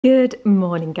Good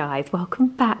morning guys, welcome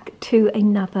back to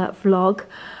another vlog.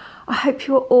 I hope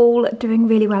you're all doing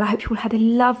really well. I hope you all had a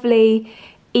lovely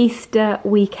Easter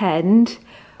weekend.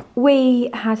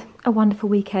 We had a wonderful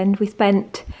weekend. We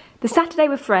spent the Saturday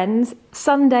with friends,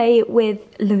 Sunday with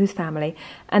Lou's family,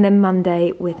 and then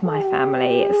Monday with my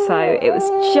family. So it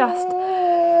was just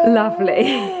lovely.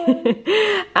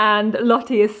 And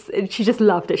Lottie she just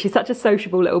loved it. She's such a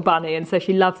sociable little bunny, and so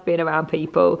she loves being around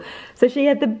people. So she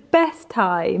had the best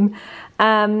time.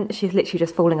 She's literally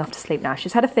just falling off to sleep now.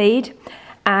 She's had a feed,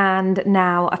 and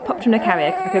now I've popped her in a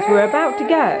carrier because we're about to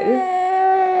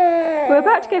go. We're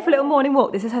about to go for a little morning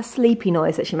walk. This is her sleepy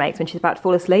noise that she makes when she's about to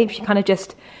fall asleep. She kind of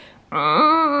just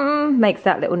makes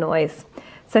that little noise.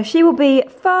 So she will be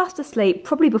fast asleep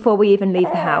probably before we even leave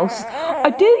the house. I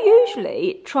do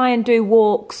usually try and do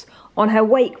walks on her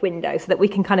wake window so that we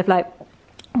can kind of like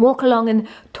walk along and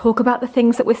talk about the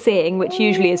things that we're seeing, which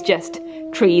usually is just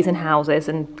trees and houses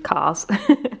and cars.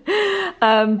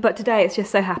 But today it's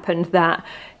just so happened that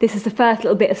this is the first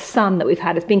little bit of sun that we've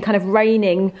had. It's been kind of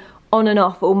raining on and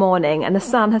off all morning, and the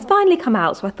sun has finally come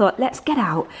out, so I thought let's get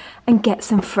out and get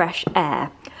some fresh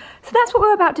air. So that's what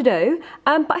we're about to do,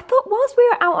 but I thought whilst we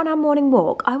were out on our morning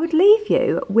walk, I would leave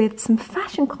you with some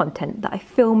fashion content that I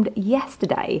filmed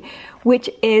yesterday, which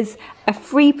is a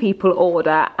Free People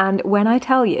order. And when I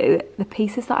tell you the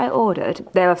pieces that I ordered,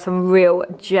 there are some real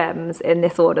gems in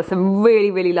this order, some really,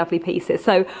 really lovely pieces.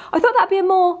 So I thought that'd be a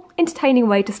more entertaining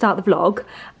way to start the vlog,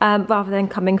 rather than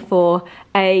coming for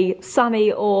a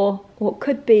sunny or what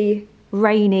could be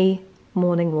rainy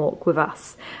morning walk with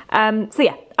us. So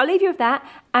yeah, I'll leave you with that,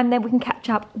 and then we can catch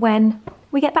up when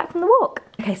we get back from the walk.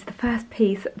 Okay, so the first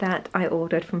piece that I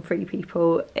ordered from Free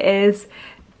People is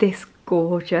this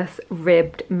gorgeous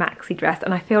ribbed maxi dress,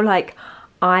 and I feel like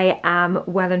I am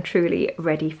well and truly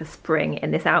ready for spring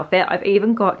in this outfit. I've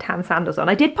even got tan sandals on.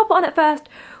 I did pop it on at first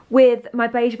with my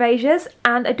beige beigers,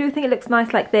 and I do think it looks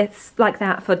nice like this, like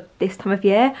that for this time of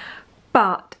year,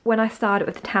 but when I started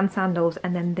with the tan sandals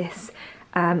and then this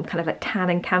kind of like tan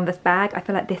and canvas bag, I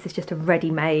feel like this is just a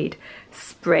ready-made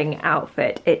spring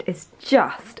outfit. It is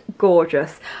just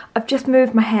gorgeous. I've just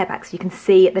moved my hair back so you can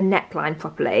see the neckline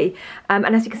properly, and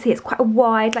as you can see it's quite a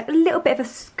wide, like a little bit of a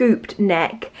scooped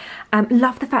neck.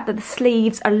 Love the fact that the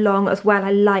sleeves are long as well.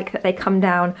 I like that they come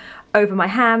down over my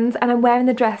hands, and I'm wearing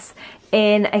the dress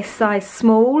in a size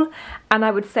small, and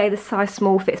I would say the size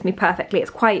small fits me perfectly. It's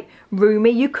quite roomy.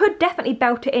 You could definitely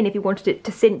belt it in if you wanted it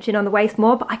to cinch in on the waist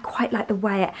more, but I quite like the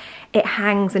way it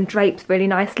hangs and drapes really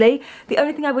nicely. The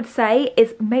only thing I would say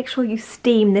is make sure you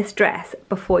steam this dress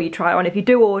before you try it on. If you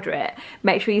do order it,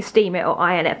 make sure you steam it or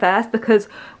iron it first, because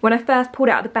when I first pulled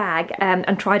it out of the bag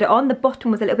and tried it on, the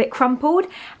bottom was a little bit crumpled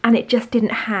and it just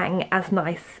didn't hang as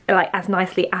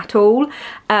nicely at all.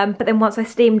 But then once I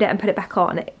steamed it and put it back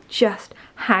on, it just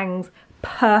hangs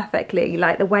perfectly.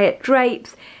 Like the way it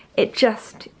drapes, it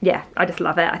just, yeah, I just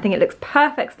love it. I think it looks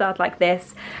perfect styled like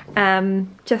this.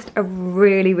 Just a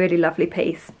really, really lovely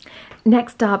piece.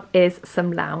 Next up is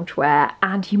some loungewear,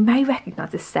 and you may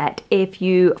recognise this set if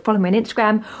you follow me on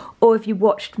Instagram or if you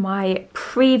watched my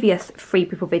previous Free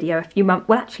People video a few months,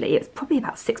 well actually it's probably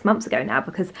about 6 months ago now,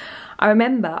 because I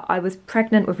remember I was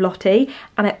pregnant with Lottie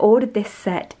and I ordered this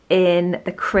set in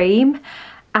the cream.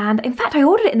 And in fact, I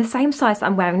ordered it in the same size that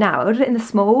I'm wearing now. I ordered it in the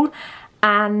small,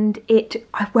 and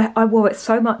I wore it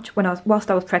so much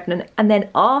whilst I was pregnant, and then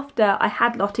after I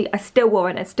had Lottie, I still wore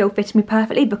it and it still fitted me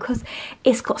perfectly because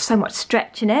it's got so much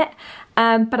stretch in it.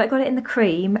 But I got it in the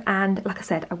cream, and like I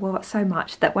said, I wore it so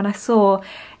much that when I saw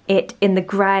it in the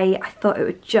grey, I thought it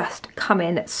would just come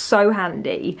in so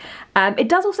handy. It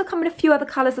does also come in a few other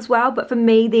colours as well, but for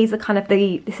me, these are kind of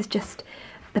this is just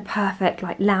the perfect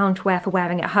like loungewear for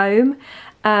wearing at home.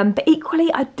 But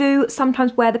equally I do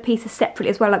sometimes wear the pieces separately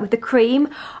as well. Like with the cream,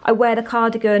 I wear the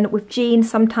cardigan with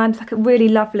jeans sometimes, like a really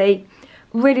lovely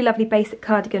basic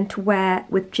cardigan to wear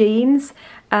with jeans,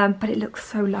 but it looks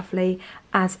so lovely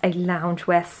as a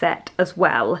loungewear set as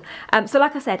well. So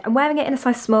like I said, I'm wearing it in a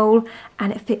size small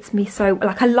and it fits me so,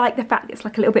 like I like the fact that it's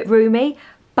like a little bit roomy,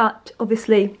 but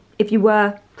obviously if you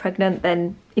are pregnant,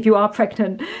 then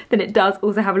it does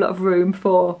also have a lot of room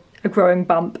for a growing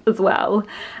bump as well.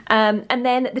 And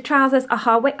then the trousers are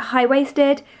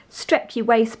high-waisted, stretchy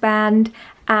waistband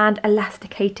and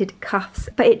elasticated cuffs,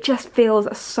 but it just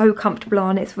feels so comfortable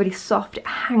on. It's really soft, it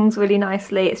hangs really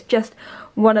nicely. It's just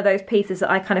one of those pieces that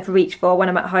I kind of reach for when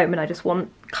I'm at home and I just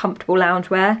want comfortable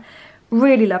loungewear.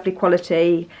 Really lovely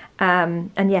quality,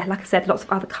 and yeah, like I said, lots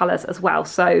of other colours as well.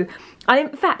 So in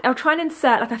fact, I'll try and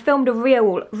insert, like I filmed a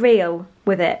reel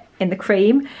with it in the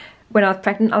cream, when I was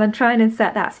pregnant. I'll try and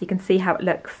insert that so you can see how it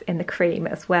looks in the cream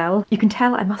as well. You can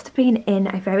tell I must have been in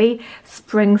a very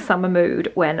spring summer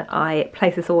mood when I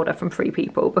placed this order from Free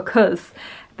People, because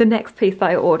the next piece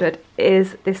that I ordered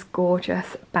is this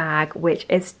gorgeous bag, which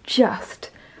is just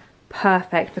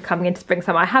perfect for coming into spring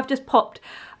summer. I have just popped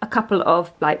a couple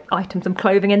of like items and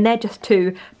clothing in there just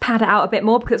to pad it out a bit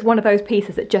more, because it's one of those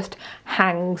pieces that just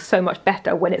hangs so much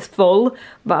better when it's full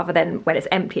rather than when it's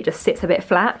empty. It just sits a bit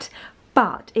flat,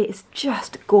 but it's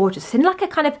just gorgeous. It's in like a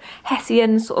kind of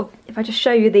Hessian sort of, if I just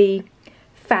show you the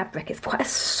fabric, it's quite a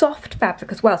soft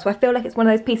fabric as well, so I feel like it's one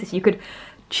of those pieces you could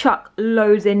chuck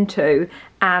loads into,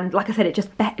 and like I said, it just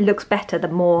looks better the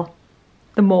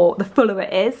fuller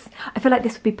it is. I feel like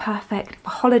this would be perfect for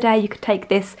holiday. You could take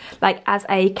this like as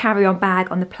a carry-on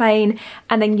bag on the plane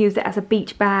and then use it as a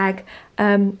beach bag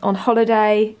on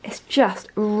holiday. It's just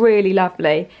really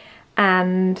lovely,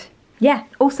 and yeah,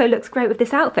 also looks great with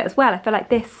this outfit as well. I feel like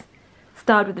this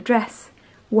styled with the dress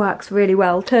works really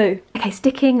well too. Okay,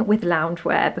 sticking with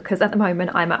loungewear, because at the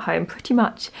moment I'm at home pretty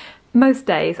much most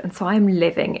days, and so I'm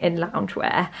living in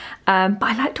loungewear, but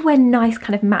I like to wear nice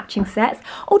kind of matching sets.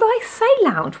 Although I say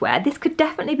loungewear, this could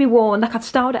definitely be worn, like I've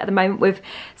styled it at the moment with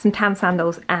some tan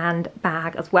sandals and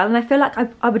bag as well, and I feel like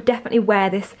I would definitely wear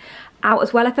this out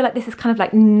as well. I feel like this is kind of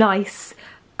like nice,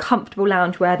 comfortable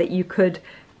loungewear that you could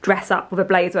dress up with a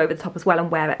blazer over the top as well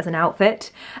and wear it as an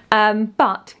outfit.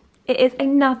 But it is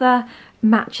another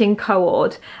matching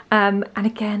cord, and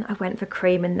again I went for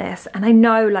cream in this, and I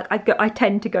know like I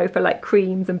tend to go for like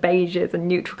creams and beiges and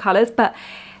neutral colours, but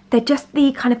they're just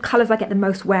the kind of colours I get the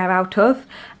most wear out of,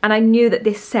 and I knew that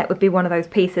this set would be one of those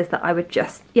pieces that I would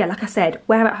just, yeah, like I said,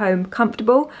 wear at home,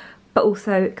 comfortable, but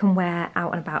also can wear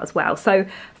out and about as well. So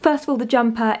first of all, the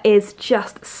jumper is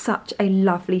just such a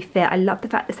lovely fit. I love the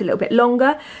fact that it's a little bit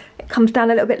longer. It comes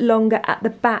down a little bit longer at the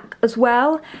back as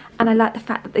well. And I like the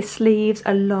fact that the sleeves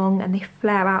are long and they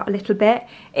flare out a little bit.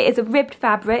 It is a ribbed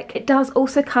fabric. It does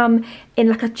also come in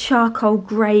like a charcoal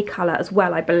grey colour as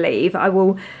well, I believe. I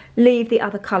will leave the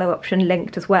other colour option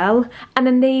linked as well. And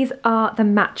then these are the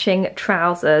matching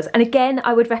trousers. And again,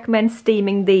 I would recommend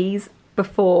steaming these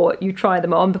before you try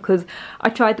them on, because I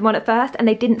tried them on at first and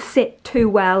they didn't sit too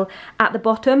well at the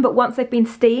bottom, but once they've been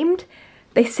steamed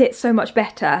they sit so much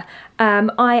better.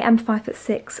 I am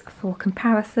 5'6" for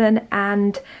comparison,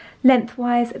 and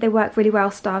lengthwise they work really well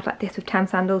styled like this with tan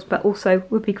sandals, but also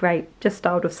would be great just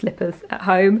styled with slippers at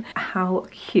home. How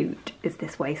cute is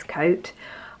this waistcoat?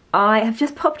 I have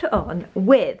just popped it on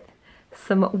with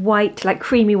some white, like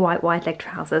creamy white wide leg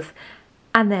trousers,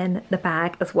 and then the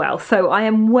bag as well. So I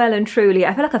am well and truly,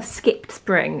 I feel like I've skipped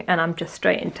spring and I'm just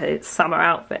straight into summer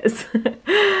outfits.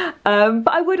 But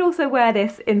I would also wear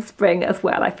this in spring as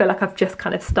well. I feel like I've just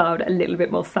kind of styled it a little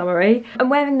bit more summery. I'm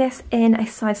wearing this in a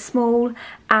size small,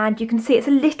 and you can see it's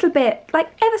a little bit, like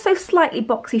ever so slightly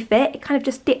boxy fit. It kind of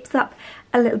just dips up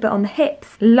a little bit on the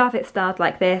hips. Love it styled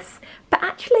like this. But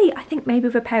actually, I think maybe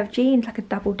with a pair of jeans, like a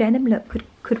double denim look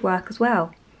could work as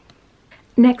well.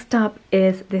 Next up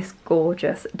is this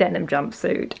gorgeous denim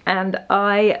jumpsuit, and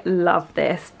I love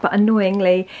this, but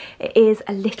annoyingly it is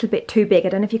a little bit too big. I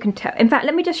don't know if you can tell. In fact,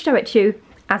 let me just show it to you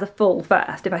as a full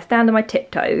first, if I stand on my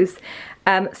tiptoes.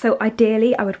 So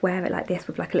ideally I would wear it like this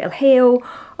with like a little heel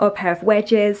or a pair of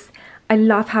wedges. I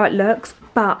love how it looks,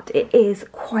 but it is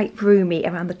quite roomy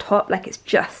around the top, like it's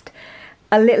just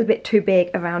a little bit too big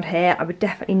around here. I would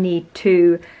definitely need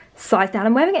to size down.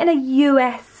 I'm wearing it in a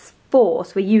US 4,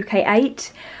 so a UK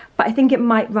 8, but I think it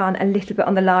might run a little bit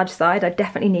on the large side. I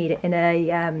definitely need it in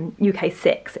a UK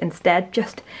 6 instead,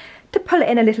 just to pull it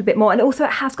in a little bit more. And also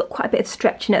it has got quite a bit of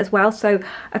stretch in it as well, so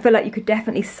I feel like you could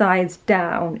definitely size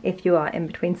down if you are in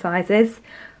between sizes.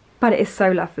 But it is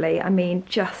so lovely. I mean,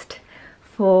 just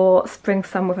for spring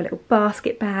summer with a little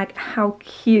basket bag, how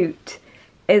cute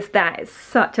is that? It's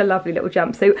such a lovely little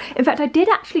jumpsuit. In fact, I did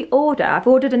actually I've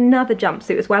ordered another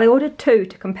jumpsuit as well. I ordered 2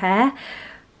 to compare,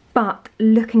 but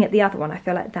looking at the other one, I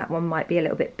feel like that one might be a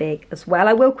little bit big as well.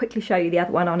 I will quickly show you the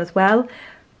other one on as well,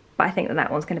 but I think that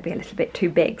one's going to be a little bit too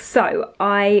big. So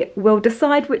I will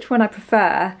decide which one I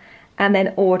prefer and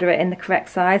then order it in the correct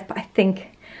size, but I think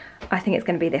it's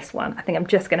going to be this one. I think I'm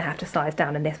just going to have to size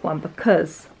down in this one,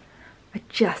 because I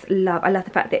love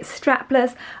the fact that it's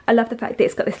strapless. I love the fact that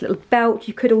it's got this little belt.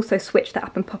 You could also switch that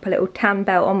up and pop a little tan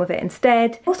belt on with it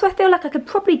instead. Also, I feel like I could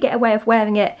probably get away with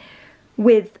wearing it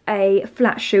with a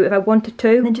flat shoe if I wanted to.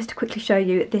 And then just to quickly show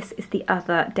you, this is the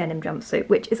other denim jumpsuit,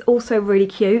 which is also really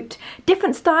cute.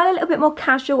 Different style, a little bit more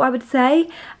casual, I would say.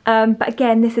 But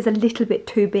again, this is a little bit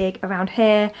too big around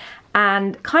here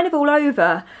and kind of all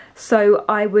over. So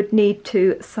I would need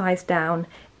to size down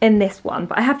in this one.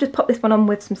 But I have just popped this one on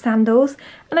with some sandals,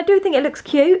 and I do think it looks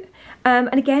cute.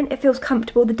 And again, it feels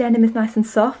comfortable. The denim is nice and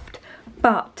soft,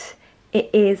 but it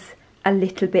is a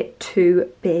little bit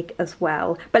too big as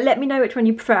well. But let me know which one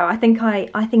you prefer. I think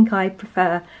I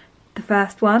prefer the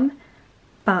first one,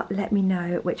 but let me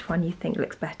know which one you think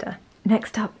looks better.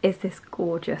 Next up is this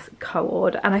gorgeous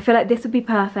cord, and I feel like this would be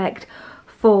perfect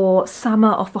for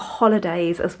summer or for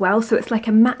holidays as well. So it's like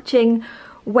a matching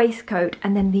waistcoat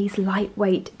and then these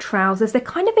lightweight trousers. They're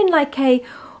kind of in like a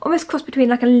almost cross between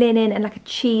like a linen and like a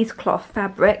cheesecloth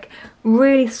fabric,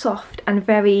 really soft and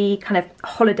very kind of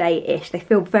holiday-ish. They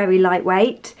feel very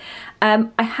lightweight.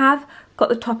 I have got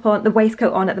the top on, the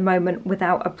waistcoat on at the moment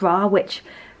without a bra, which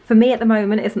for me at the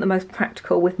moment isn't the most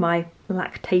practical with my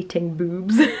lactating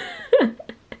boobs.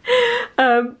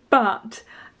 But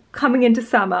coming into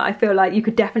summer, I feel like you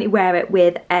could definitely wear it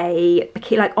with a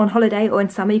bikini, like on holiday or in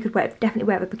summer, you could definitely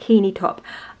wear a bikini top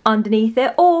underneath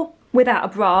it, or without a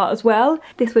bra as well.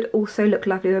 This would also look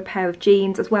lovely with a pair of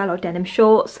jeans as well, or denim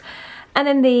shorts. And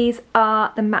then these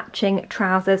are the matching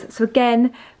trousers. So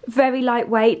again, very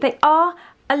lightweight. They are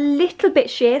a little bit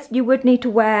sheer, so you would need to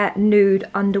wear nude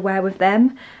underwear with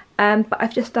them. But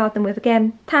I've just styled them with,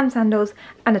 again, tan sandals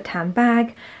and a tan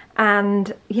bag.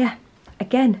 And yeah,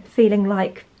 again, feeling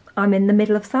like I'm in the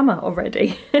middle of summer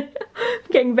already.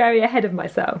 Getting very ahead of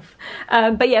myself.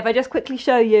 But yeah, if I just quickly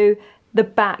show you the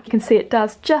back, you can see it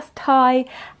does just tie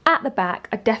at the back.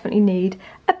 I definitely need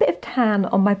a bit of tan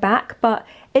on my back, but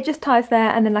it just ties there,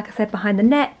 and then like I said, behind the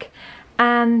neck.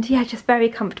 And yeah, just very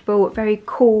comfortable, very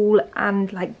cool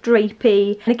and like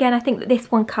drapey. And again, I think that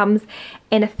this one comes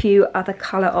in a few other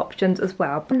colour options as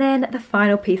well. And then the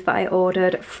final piece that I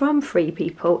ordered from Free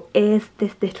People is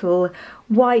this little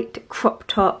white crop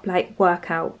top, like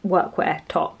workwear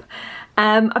top.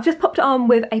 I've just popped it on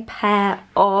with a pair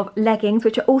of leggings,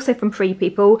 which are also from Free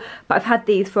People, but I've had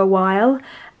these for a while.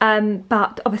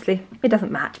 But obviously it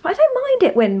doesn't match, but I don't mind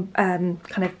it when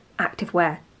kind of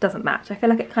activewear doesn't match. I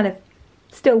feel like it kind of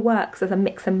still works as a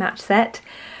mix and match set.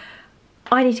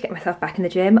 I need to get myself back in the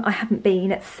gym. I haven't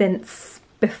been since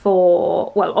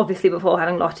before, well, obviously before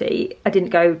having Lottie. I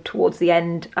didn't go towards the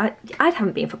end. I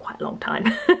haven't been for quite a long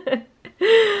time.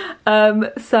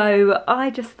 So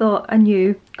I just thought a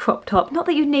new crop top, not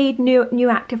that you need new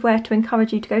activewear to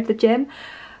encourage you to go to the gym,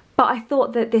 but I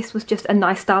thought that this was just a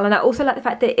nice style. And I also like the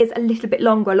fact that it is a little bit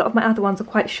longer. A lot of my other ones are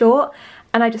quite short,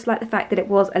 and I just like the fact that it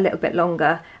was a little bit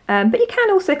longer. But you can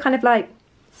also kind of like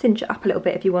cinch it up a little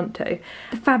bit if you want to.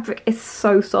 The fabric is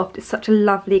so soft. It's such a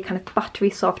lovely kind of buttery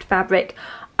soft fabric.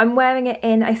 I'm wearing it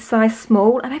in a size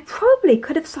small, and I probably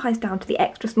could have sized down to the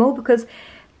extra small because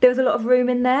there was a lot of room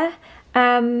in there.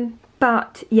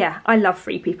 But yeah, I love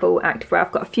Free People activewear.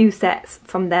 I've got a few sets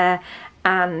from there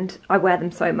and I wear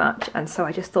them so much, and so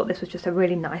I just thought this was just a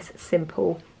really nice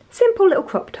simple little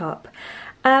crop top.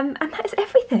 And that is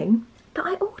everything that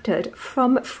I ordered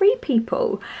from Free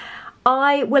People.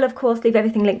 I will of course leave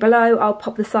everything linked below. I'll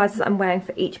pop the sizes I'm wearing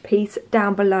for each piece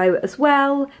down below as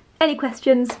well. Any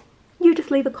questions, you just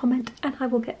leave a comment and I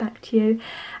will get back to you.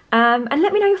 And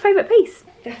let me know your favourite piece.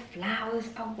 The flowers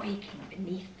are waking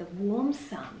beneath the warm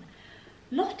sun.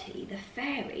 Lottie, the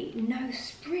fairy, knows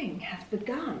spring has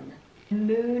begun. The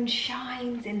moon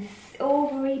shines in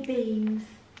silvery beams.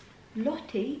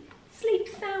 Lottie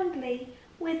sleeps soundly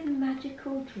with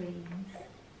magical dreams.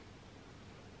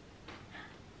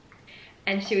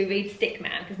 And shall we read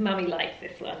Stickman? Because Mummy likes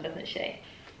this one, doesn't she?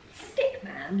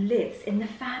 Stickman lives in the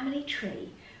family tree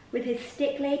with his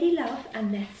stick lady love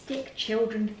and their stick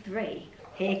children 3.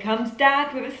 Here comes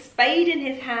Dad with a spade in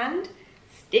his hand.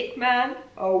 Stickman,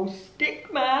 oh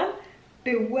Stickman,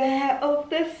 beware of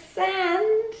the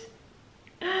sand.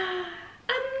 A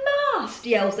mast,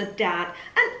 yells the Dad,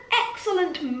 an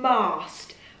excellent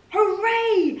mast.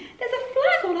 Hooray, there's a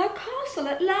flag on our castle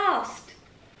at last.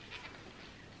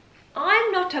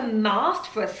 I'm not a mast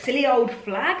for a silly old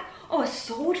flag, or a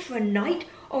sword for a knight,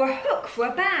 or a hook for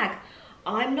a bag.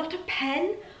 I'm not a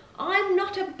pen, I'm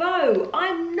not a bow,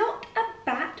 I'm not a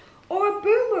bat or a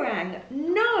boomerang,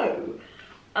 no.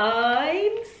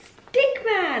 I'm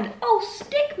Stickman, oh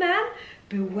Stickman,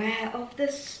 beware of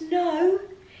the snow.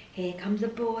 Here comes a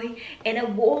boy in a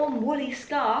warm woolly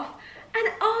scarf.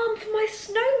 An arm for my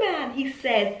snowman, he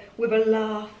says with a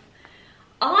laugh.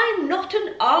 I'm not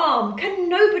an arm, can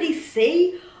nobody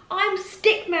see? I'm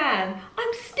Stickman,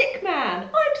 I'm Stickman,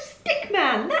 I'm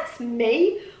Stickman, that's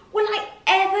me. Will I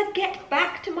ever get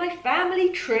back to my family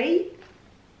tree?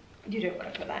 You don't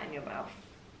want to put that in your mouth.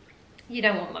 You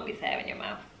don't want Mummy's hair in your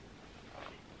mouth.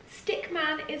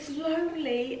 Stickman is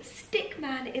lonely,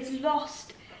 Stickman is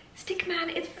lost.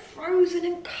 Stickman is frozen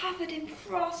and covered in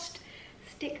frost.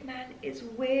 Stickman is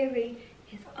weary,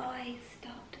 his eyes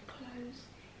start to close.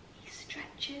 He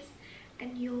stretches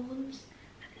and yawns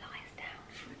and lies down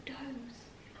for a doze.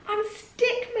 I'm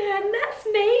Stickman, that's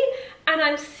me, and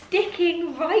I'm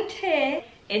sticking right here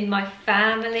in my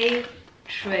family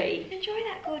tree. Enjoy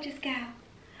that, gorgeous gal.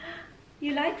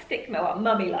 You like Stickman? Well,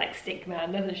 Mummy likes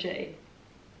Stickman, doesn't she?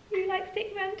 You like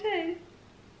Stickman too?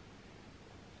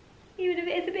 Even if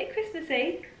it is a bit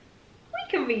Christmassy? We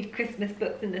can read Christmas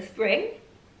books in the spring,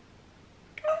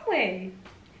 can't we?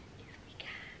 Yes, we can.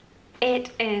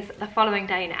 It is the following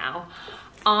day now.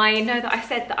 I know that I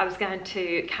said that I was going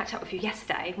to catch up with you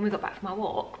yesterday when we got back from our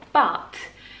walk, but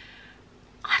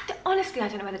honestly, I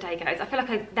don't know where the day goes. I feel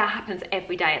like that happens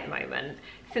every day at the moment.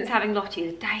 Since having Lottie,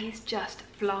 the days just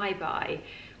fly by.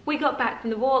 We got back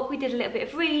from the walk, we did a little bit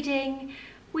of reading,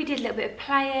 we did a little bit of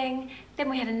playing, then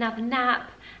we had another nap,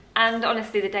 and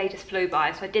honestly the day just flew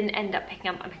by, so I didn't end up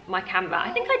picking up my camera.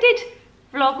 I think I did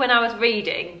vlog when I was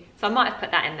reading, so I might have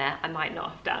put that in there, I might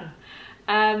not have done.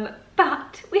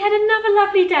 But we had another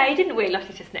lovely day, didn't we?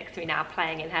 Lottie's just next to me now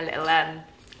playing in her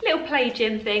little play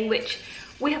gym thing, which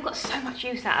we have got so much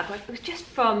use out of. It was just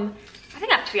from, I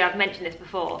think actually I've mentioned this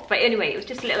before, but anyway, it was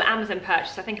just a little Amazon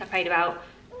purchase. I think I paid about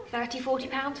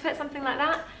 £30–40 for it, something like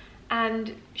that,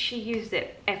 and she used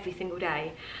it every single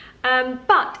day.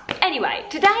 But anyway,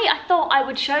 today I thought I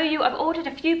would show you, I've ordered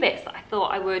a few bits that I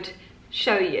thought I would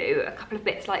show you, a couple of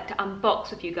bits like to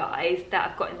unbox with you guys that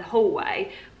I've got in the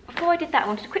hallway. Before I did that, I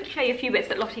wanted to quickly show you a few bits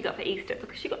that Lottie got for Easter,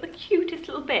 because she got the cutest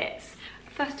little bits.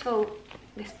 First of all,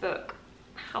 this book.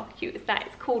 How cute is that?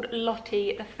 It's called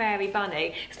Lottie the Fairy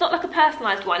Bunny. It's not like a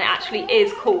personalised one, it actually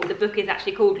is called, the book is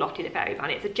actually called Lottie the Fairy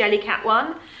Bunny. It's a Jellycat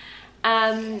one.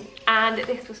 And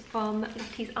this was from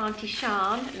Lottie's Auntie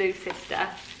Shan, Lou's sister.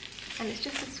 And it's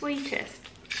just the sweetest.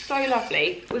 So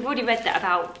lovely. We've already read that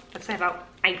about, I'd say about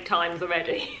 8 times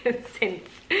already since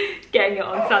getting it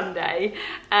on Sunday.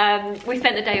 We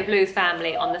spent the day with Lou's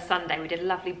family on the Sunday. We did a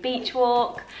lovely beach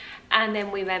walk, and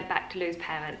then we went back to Lou's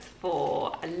parents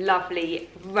for a lovely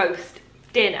roast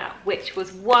dinner, which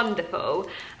was wonderful.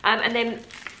 And then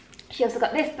she also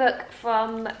got this book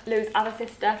from Lou's other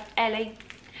sister, Ellie,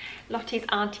 Lottie's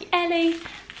Auntie Ellie.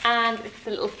 And this is a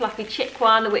little fluffy chick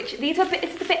one, which these are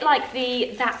it's a bit like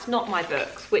the That's Not My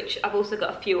books, which I've also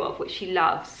got a few of, which she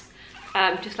loves.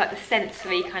 Just like the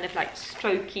sensory, kind of like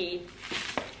strokey,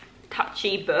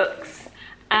 touchy books.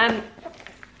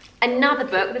 Another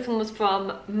book, this one was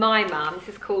from my mum. This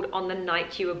is called On the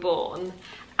Night You Were Born.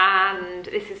 And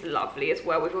this is lovely as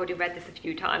well. We've already read this a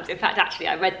few times. In fact, actually,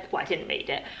 I didn't read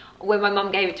it. When my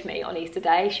mum gave it to me on Easter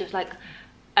Day, she was like,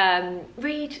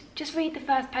 just read the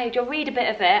first page, or read a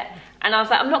bit of it. And I was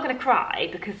like, I'm not going to cry,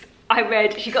 because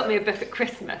she got me a book at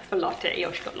Christmas for Lottie,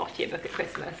 or she got Lottie a book at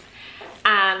Christmas.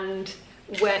 And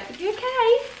went, are you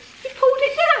okay? You pulled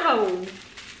it down.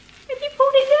 Have you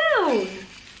pulled it down?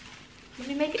 Let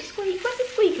me make it squeak. Where's the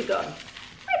squeaker gone?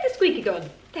 Where's the squeaker gone?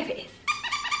 There it is.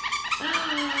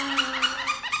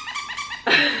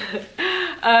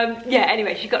 Yeah,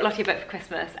 anyway, she got Lottie a book for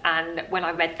Christmas, and when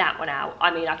I read that one out,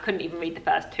 I mean, I couldn't even read the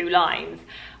first 2 lines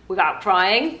without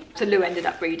crying, so Lou ended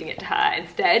up reading it to her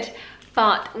instead.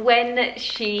 But when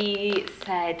she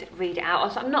said read it out, I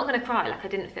was like, I'm not going to cry. Like, I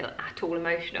didn't feel at all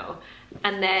emotional.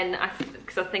 And then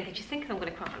because I was thinking, she's thinking I'm going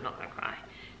to cry, I'm not going to cry.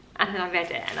 And then I read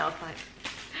it and I was like,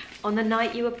 on the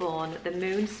night you were born, the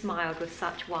moon smiled with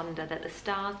such wonder that the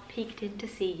stars peeked in to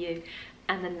see you,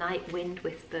 and the night wind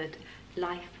whispered,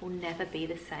 life will never be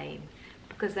the same,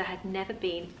 because there had never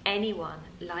been anyone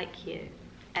like you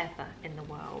ever in the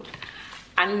world.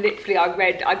 And literally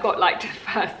I got like to the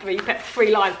first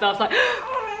three lines and I was like,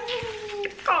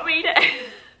 can't read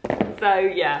it. So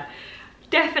yeah,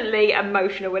 definitely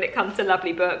emotional when it comes to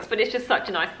lovely books, but it's just such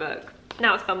a nice book.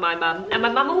 Now it's from my mum. And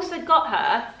my mum also got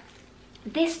her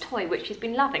this toy, which she's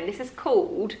been loving. This is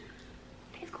called,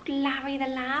 I think it's called Larry the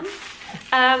Lamb.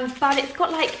 But it's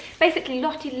got like, basically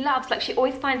Lottie loves, like she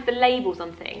always finds the labels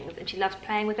on things and she loves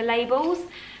playing with the labels.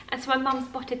 And so my mum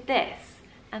spotted this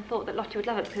and thought that Lottie would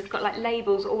love it because it's got like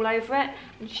labels all over it.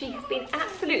 And she has been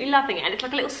absolutely loving it. And it's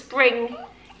like a little spring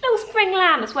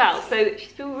lamb as well. So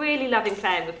she's been really loving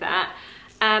playing with that.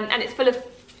 And it's full of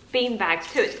bean bags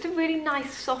too. It's just a really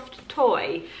nice soft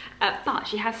toy, but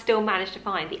she has still managed to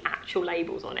find the actual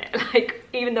labels on it. Like,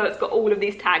 even though it's got all of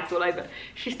these tags all over,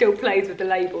 she still plays with the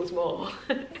labels more.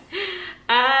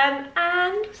 And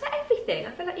was that everything?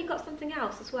 I feel like you got something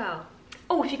else as well.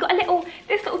 Oh, she got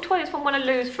this little toy was from one of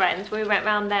Lou's friends when we went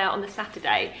round there on the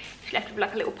Saturday. She left with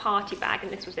like a little party bag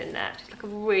and this was in there. Just like a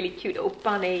really cute little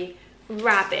bunny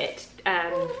rabbit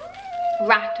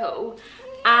rattle.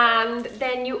 And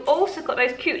then you also got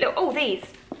those cute little, these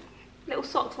little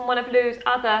socks from one of Lou's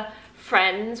other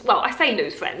friends. Well, I say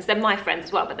Lou's friends, they're my friends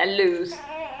as well, but they're Lou's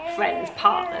friends'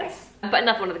 partners. But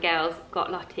another one of the girls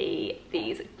got Lottie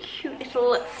these cute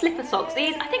little slipper socks.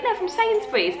 These, I think they're from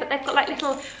Sainsbury's, but they've got like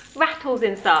little rattles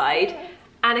inside.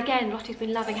 And again, Lottie's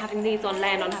been loving having these on,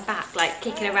 laying on her back, like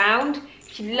kicking around.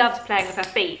 She loves playing with her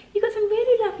feet. You got some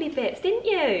really lovely bits, didn't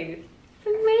you?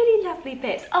 Some really lovely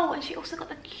bits. Oh, and she also got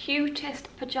the cutest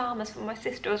pyjamas from my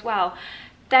sister as well.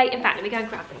 In fact, let me go and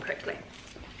grab them quickly.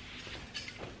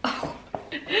 Oh,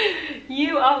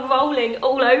 you are rolling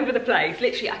all over the place.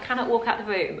 Literally, I cannot walk out the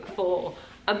room for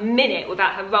a minute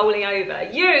without her rolling over.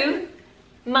 You,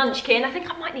 munchkin, I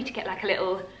think I might need to get like a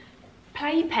little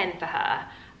playpen for her.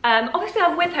 Obviously,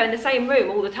 I'm with her in the same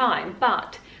room all the time,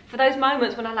 but for those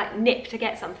moments when I like nip to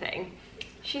get something,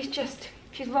 she's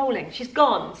rolling, she's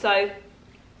gone. So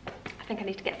I think I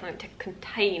need to get something to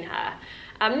contain her.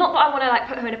 Not that I want to like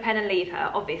put her in a pen and leave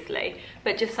her, obviously,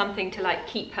 but just something to like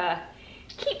keep her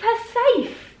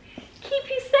safe. Keep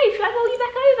you safe. Shall I roll you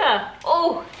back over?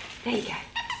 Oh, there you go.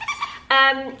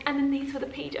 And then these were the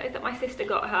PJs that my sister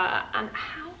got her, and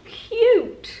how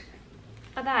cute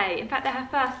are they? In fact, they're her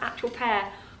first actual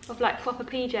pair of like proper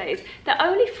PJs. They're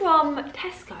only from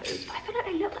Tesco's, but I feel like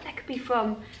they look like they could be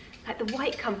from like the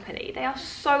White Company. They are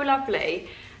so lovely.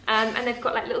 And they've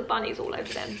got like little bunnies all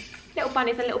over them. Little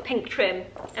bunnies and little pink trim,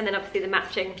 and then obviously the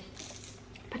matching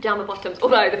pyjama bottoms.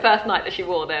 Although the first night that she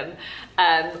wore them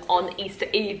on Easter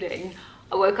evening,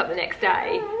 I woke up the next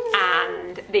day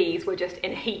and these were just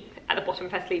in a heap at the bottom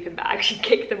of her sleeping bag. She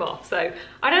kicked them off, so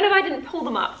I don't know if I didn't pull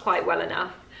them up quite well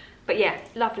enough, but yeah,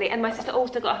 lovely. And my sister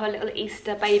also got her little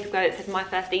Easter baby glow that said my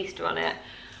first Easter on it,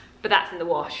 but that's in the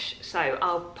wash, so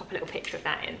I'll pop a little picture of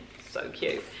that in. So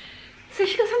cute. So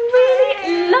she got some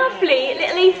really lovely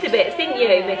little Easter bits, didn't you,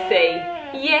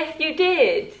 Missy? Yes, you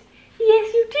did.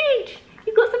 Yes, you did.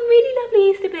 You got some really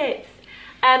lovely Easter bits.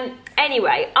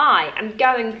 Anyway, I am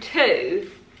going to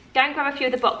go and grab a few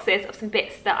of the boxes of some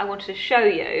bits that I wanted to show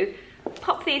you,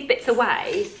 pop these bits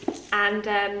away, and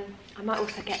I might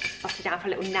also get Lottie down for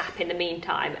a little nap in the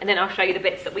meantime, and then I'll show you the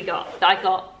bits that I've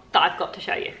got to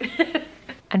show you.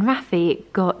 And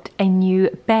Rafi got a new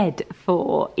bed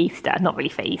for Easter. Not really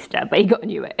for Easter, but he got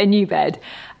a new bed.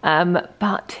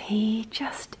 But he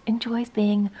just enjoys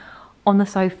being on the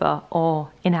sofa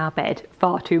or in our bed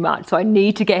far too much. So I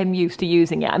need to get him used to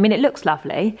using it. I mean, it looks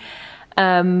lovely,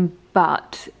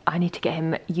 but I need to get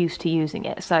him used to using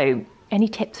it. So any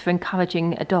tips for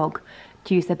encouraging a dog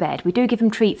to use their bed? We do give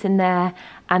him treats in there,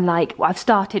 and like I've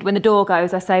started when the door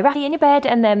goes, I say, Rafi, in your bed,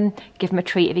 and then give him a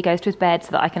treat if he goes to his bed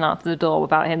so that I can answer the door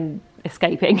without him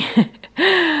escaping.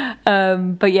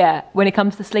 But yeah, when it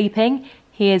comes to sleeping,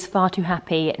 he is far too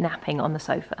happy napping on the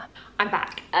sofa. I'm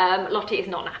back. Lottie is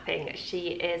not napping. She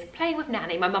is playing with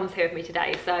Nanny. My mum's here with me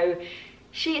today, so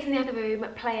she is in the other room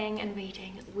playing and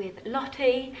reading with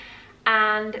Lottie.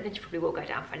 And then she probably will go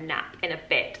down for a nap in a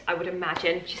bit, I would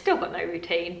imagine. She's still got no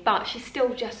routine, but she's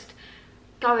still just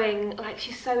going, like,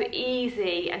 she's so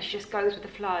easy and she just goes with the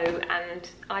flow, and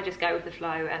I just go with the flow,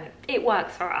 and it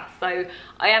works for us. So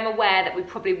I am aware that we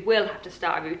probably will have to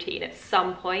start a routine at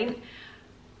some point,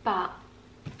 but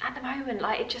at the moment,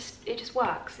 like, it just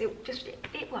works.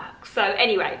 It works. So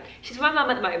anyway, she's with my mum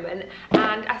at the moment,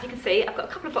 and as you can see, I've got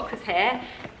a couple of boxes here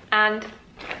and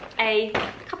a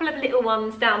couple of little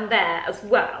ones down there as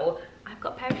well. I've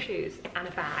got a pair of shoes and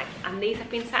a bag, and these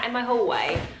have been sat in my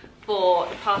hallway for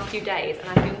the past few days, and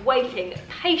I've been waiting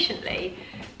patiently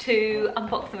to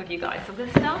unbox them with you guys. So I'm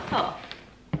going to start off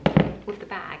with the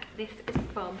bag. This is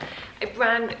from a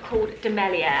brand called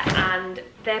Demelia, and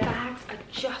their bags are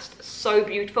just so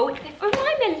beautiful. They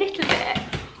remind me a little bit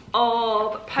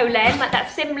of Pollen, like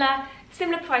that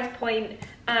similar price point,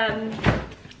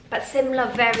 but similar,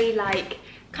 very like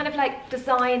kind of like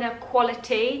designer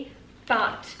quality,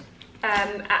 but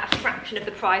at a fraction of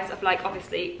the price of like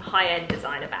obviously high-end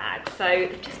designer bags. So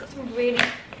they've just got some really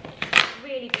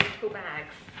beautiful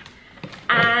bags,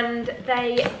 and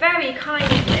they very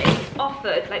kindly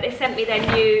offered, like they sent me their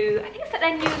new, I think it's like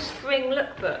their new spring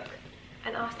lookbook,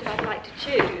 and asked if I'd like to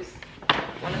choose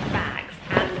one of the bags.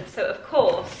 And so of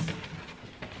course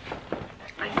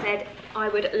I said I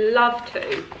would love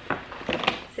to. It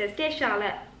says, "Dear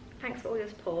Charlotte, thanks for all your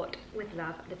support. With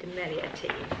love, the Demelia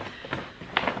team."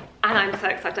 And I'm so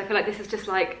excited. I feel like this is just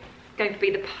like going to be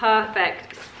the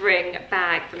perfect spring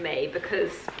bag for me,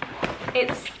 because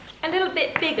it's a little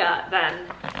bit bigger than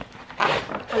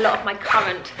a lot of my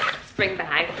current spring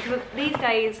bags, because these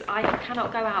days I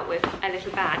cannot go out with a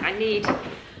little bag. I need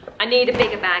a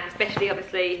bigger bag, especially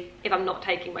obviously if I'm not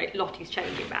taking my Lottie's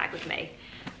changing bag with me.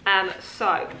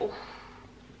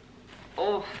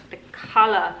 Oh, the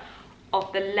colour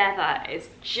of the leather is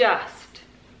just,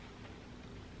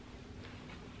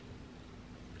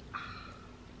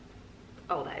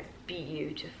 oh, that is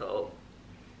beautiful.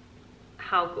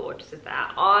 How gorgeous is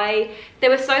that? There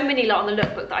were so many on the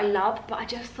lookbook that I loved, but I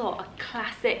just thought a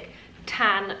classic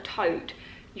tan tote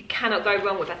you cannot go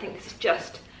wrong with. I think this is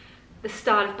just the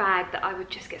style of bag that I would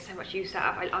just get so much use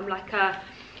out of.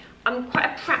 I'm quite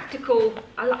a practical,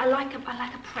 I like a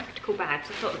practical bag.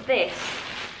 So I thought this,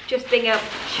 just being able to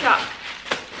chuck,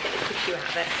 get the tissue out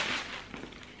of it,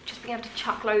 just being able to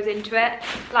chuck loads into it.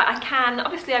 Like I can,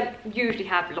 obviously I usually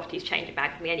have Lottie's changing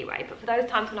bag for me anyway, but for those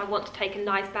times when I want to take a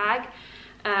nice bag,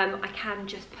 I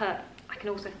can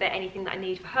also fit anything that I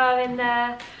need for her in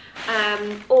there.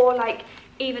 Or like,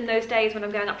 even those days when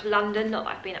I'm going up to London, not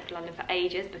that I've been up to London for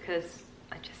ages because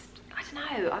I don't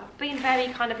know, I've been very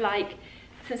kind of like,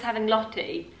 since having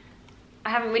Lottie, I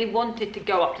haven't really wanted to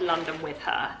go up to London with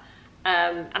her.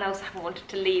 And I also haven't wanted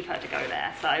to leave her to go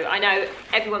there. So I know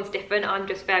everyone's different. I'm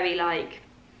just very like,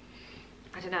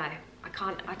 I don't know.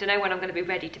 I don't know when I'm going to be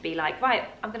ready to be like, right,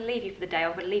 I'm going to leave you for the day, or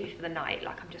I'm going to leave you for the night.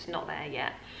 Like, I'm just not there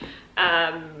yet.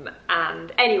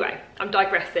 And anyway, I'm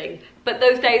digressing. But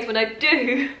those days when I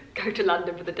do go to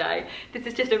London for the day, this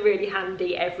is just a really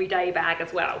handy everyday bag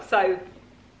as well. So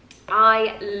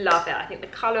I love it. I think the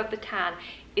colour of the tan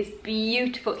is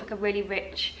beautiful. It's like a really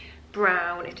rich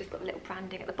brown. It's just got a little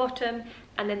branding at the bottom,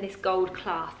 and then this gold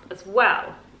clasp as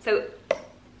well. So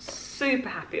super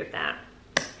happy with that.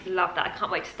 Love that. I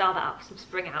can't wait to style that up with some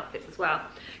spring outfits as well.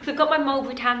 So I've got my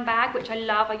mulberry tan bag, which I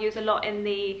love. I use a lot in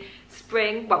the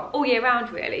spring, well, all year round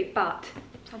really, but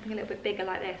something a little bit bigger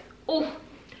like this. Oh,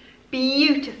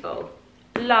 beautiful.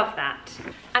 Love that.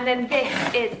 And then this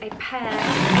is a pair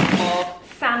of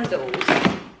sandals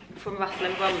from Russell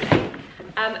and Bromley.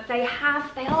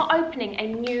 They are opening a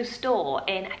new store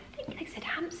in, I think they said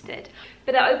Hampstead,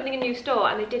 but they're opening a new store,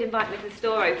 and they did invite me to the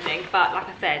store opening, but like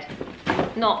I said,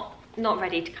 not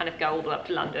ready to kind of go all the way up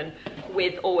to London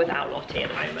with or without Lottie at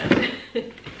the moment.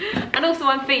 And also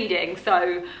I'm feeding,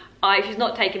 so she's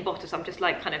not taking bottles, so I'm just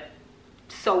like kind of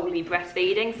solely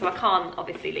breastfeeding, so I can't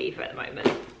obviously leave her at the moment.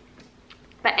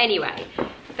 But anyway,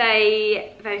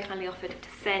 they very kindly offered to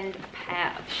send a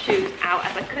pair of shoes out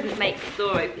as I couldn't make the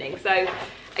store opening. So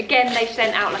again, they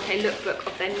sent out like a lookbook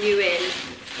of their new in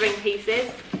spring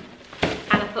pieces,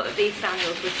 and I thought that these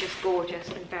sandals were just gorgeous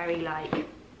and very like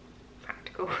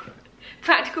practical.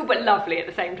 Practical but lovely at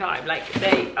the same time. Like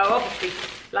they are obviously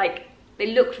like,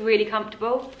 they looked really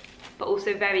comfortable, but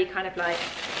also very kind of like,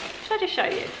 should I just show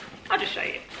you? I'll just show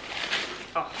you.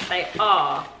 Oh, they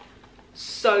are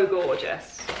so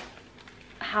gorgeous.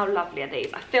 How lovely are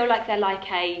these? I feel like they're like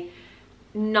a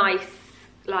nice,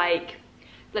 like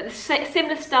the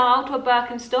similar style to a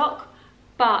Birkenstock,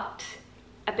 but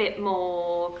a bit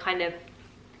more kind of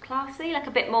classy, like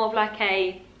a bit more of like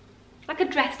a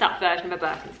dressed up version of a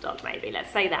Birkenstock maybe,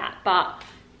 let's say that. But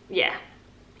yeah,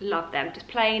 love them. Just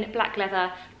plain black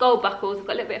leather, gold buckles. I've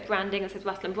got a little bit of branding that says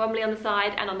Russell and Bromley on the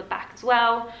side and on the back as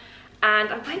well. And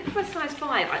I went for a size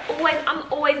 5.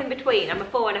 I'm always in between. I'm a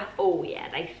 4.5. Oh yeah,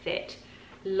 they fit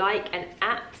like an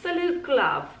absolute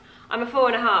glove. I'm a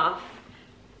 4.5,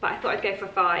 but I thought I'd go for a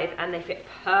 5, and they fit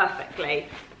perfectly.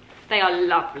 They are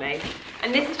lovely.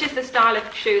 And this is just the style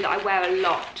of shoe that I wear a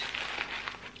lot.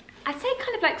 I'd say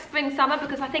kind of like spring, summer,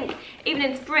 because I think even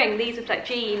in spring, these with like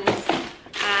jeans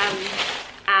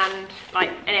and like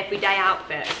an everyday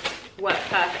outfit work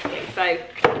perfectly. So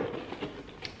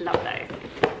love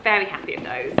those. Very happy with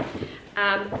those.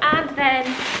 And then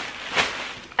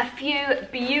a few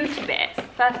beauty bits.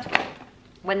 First of all,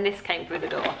 when this came through the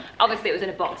door, obviously it was in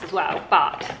a box as well,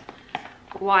 but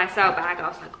YSL bag, I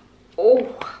was like,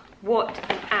 oh, what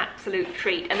an absolute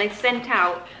treat. And they sent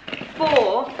out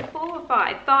five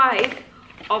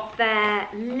of their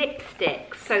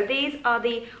lipsticks. So these are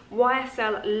the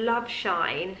YSL Love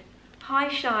Shine High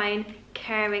Shine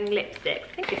Caring Lipsticks.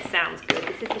 I think this sounds good.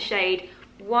 This is the shade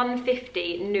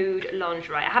 150 Nude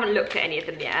Lingerie. I haven't looked at any of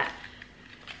them yet.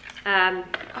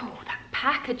 Oh, that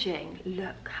packaging.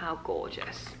 Look how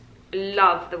gorgeous.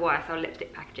 Love the YSL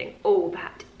lipstick packaging. Oh,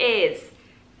 that is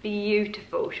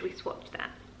beautiful. Should we swatch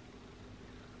that?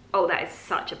 Oh, that is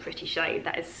such a pretty shade.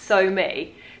 That is so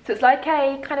me. So it's like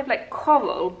a kind of like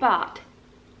coral, but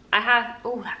I have,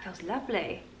 oh, that feels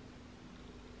lovely.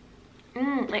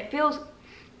 It feels,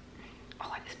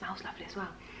 oh, it smells lovely as well.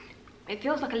 It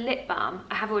feels like a lip balm.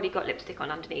 I have already got lipstick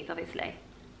on underneath, obviously.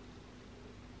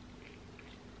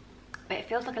 But it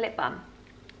feels like a lip balm.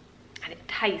 And it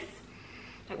tastes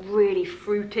like really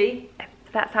fruity.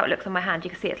 That's how it looks on my hand.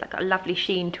 You can see it's like a lovely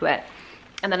sheen to it.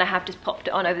 And then I have just popped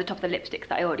it on over the top of the lipsticks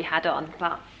that I already had on,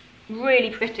 but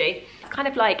really pretty. It's kind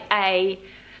of like a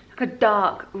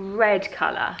dark red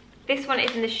colour. This one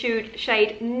is in the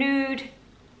shade Nude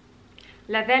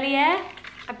Lavalier,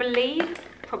 I believe.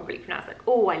 probably pronounced like,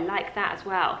 oh, I like that as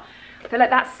well. I feel like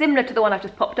that's similar to the one I've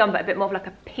just popped on, but a bit more of like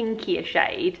a pinkier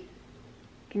shade.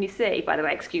 Can you see? By the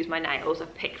way, excuse my nails.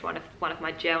 I've picked one of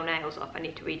my gel nails off. I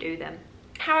need to redo them.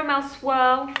 Caramel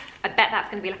swirl. I bet that's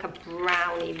going to be like a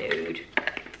brownie nude.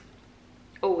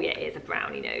 Oh yeah, it is a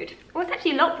brownie nude. Oh, it's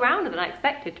actually a lot browner than I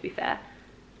expected, to be fair.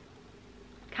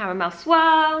 Caramel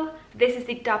swirl. This is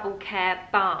the Double Care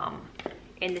Balm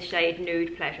in the shade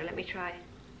Nude Pleasure. Let me try.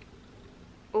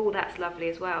 Oh, that's lovely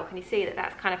as well. Can you see that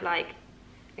that's kind of like,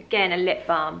 again, a lip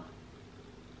balm.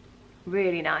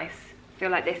 Really nice. I feel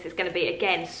like this is going to be,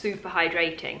 again, super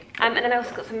hydrating. And then I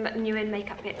also got some new in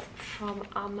makeup bits from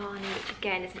Armani, which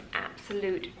again is an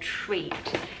absolute treat.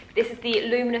 This is the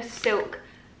Luminous Silk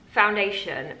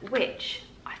Foundation, which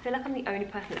I feel like I'm the only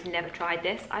person that's never tried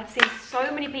this. I've seen so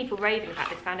many people raving about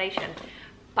this foundation,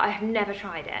 but I have never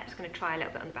tried it. I'm just going to try a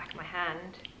little bit on the back of my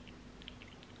hand.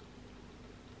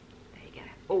 There you go.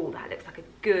 Oh, that looks like a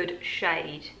good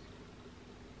shade.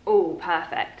 Oh,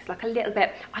 perfect. It's like a little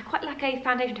bit, I quite like a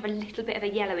foundation to have a little bit of a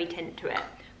yellowy tint to it,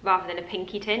 rather than a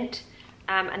pinky tint.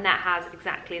 And that has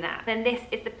exactly that. Then this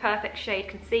is the Perfect Shade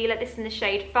Concealer. This is in the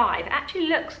shade 5. It actually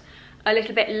looks a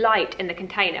little bit light in the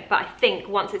container, but I think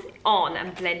once it's on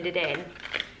and blended in,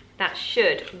 that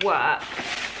should work.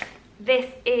 This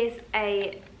is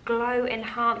a Glow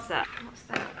Enhancer. What's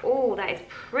that? Oh, that is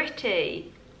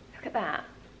pretty. Look at that.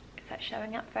 Is that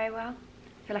showing up very well?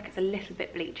 I feel like it's a little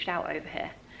bit bleached out over here.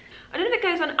 I don't know if it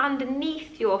goes on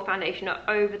underneath your foundation or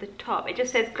over the top. It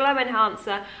just says Glow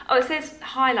Enhancer. Oh, it says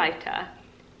highlighter.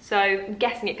 So I'm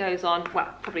guessing it goes on,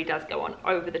 well, probably does go on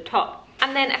over the top.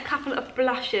 And then a couple of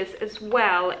blushes as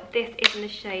well. This is in the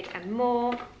shade And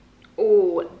More.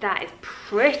 Oh, that is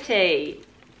pretty.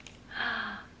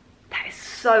 That is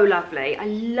so lovely. I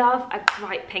love a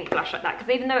bright pink blush like that,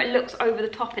 because even though it looks over the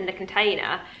top in the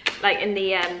container, like in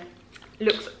the,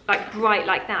 looks like bright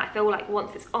like that, I feel like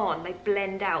once it's on, they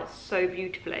blend out so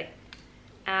beautifully.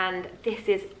 And this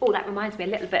is, oh, that reminds me a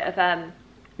little bit of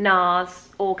NARS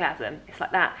Orgasm. It's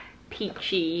like that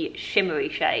peachy, shimmery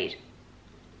shade.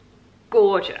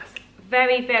 Gorgeous.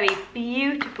 Very, very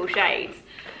beautiful shades.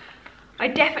 I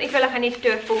definitely feel like I need to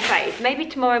do a full face. Maybe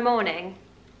tomorrow morning,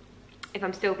 if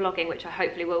I'm still vlogging, which I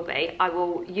hopefully will be, I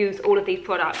will use all of these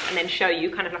products and then show you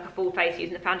kind of like a full face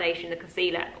using the foundation, the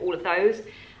concealer, all of those,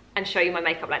 and show you my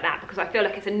makeup like that, because I feel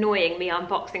like it's annoying me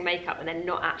unboxing makeup and then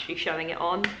not actually showing it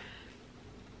on.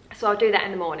 So I'll do that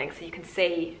in the morning so you can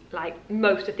see like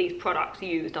most of these products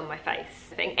used on my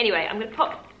face. Anyway, I'm going to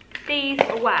pop these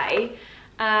away,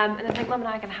 and I think Mum and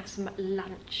I are going to have some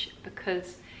lunch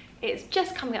because it's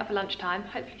just coming up for lunchtime.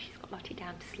 Hopefully she's got Lottie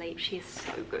down to sleep. She is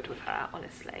so good with her,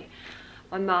 honestly.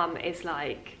 My mum is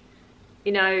like,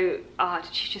 you know,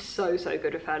 she's just so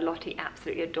good with her. Lottie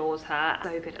absolutely adores her.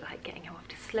 So good at like getting her off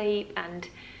to sleep and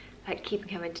like keeping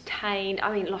her entertained.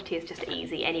 I mean, Lottie is just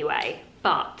easy anyway,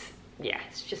 but yeah,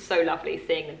 it's just so lovely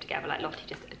seeing them together. Like Lottie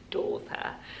just adores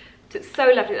her. So it's so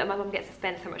lovely that my mum gets to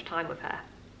spend so much time with her,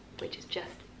 which is just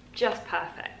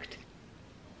perfect.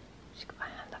 She's got my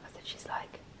hand up as if she's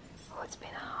like, oh, it's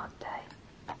been a hard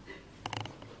day.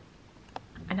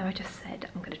 I know I just said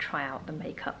I'm going to try out the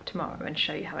makeup tomorrow and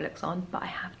show you how it looks on, but I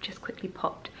have just quickly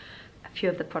popped a few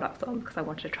of the products on because I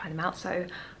wanted to try them out. So I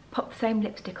popped the same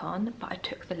lipstick on, but I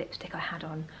took the lipstick I had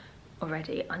on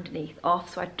already underneath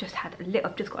off, so I just had a little,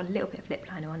 I've just got a little bit of lip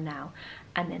liner on now,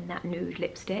 and then that nude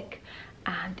lipstick,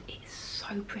 and it's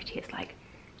so pretty. It's like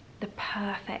the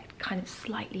perfect kind of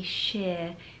slightly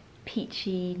sheer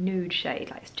peachy nude shade.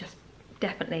 Like it's just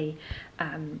definitely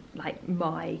like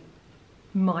my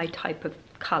type of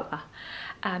colour.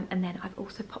 And then I've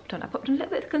also popped on a little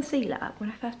bit of concealer.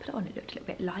 When I first put it on, it looked a little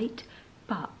bit light,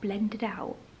 but blended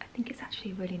out, I think it's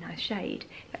actually a really nice shade.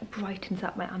 It brightens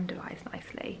up my under eyes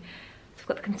nicely. So I've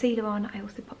got the concealer on. I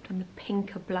also popped on the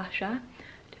pinker blusher. I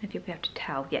don't know if you'll be able to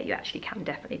tell. Yeah, you actually can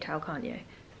definitely tell, can't you?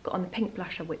 I've got on the pink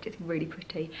blusher, which is really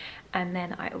pretty. And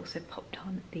then I also popped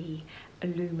on the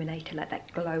illuminator, like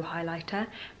that glow highlighter.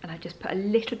 And I just put a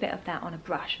little bit of that on a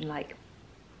brush and like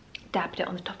dabbed it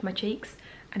on the top of my cheeks.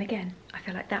 And again, I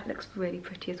feel like that looks really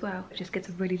pretty as well. It just gives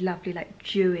a really lovely, like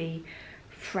dewy,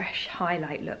 fresh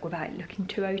highlight look without it looking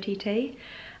too OTT.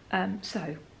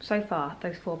 So far,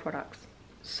 those 4 products,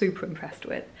 super impressed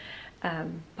with.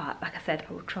 But like I said,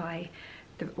 I will try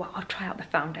I'll try out the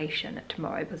foundation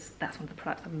tomorrow because that's one of the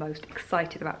products I'm most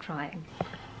excited about trying.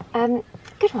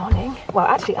 Good morning. Well,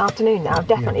 actually afternoon now,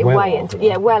 definitely way into,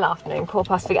 well afternoon,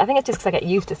 3:15. I think it's just because I get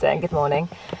used to saying good morning.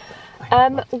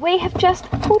 We have just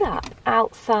pulled up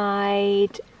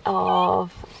outside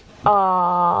of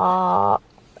our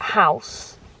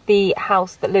house, the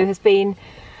house that Lou has been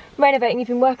renovating. You've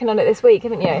been working on it this week,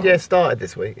 haven't you? Yeah, started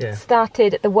this week, yeah.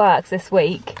 Started the works this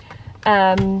week.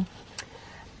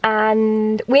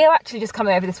 And we are actually just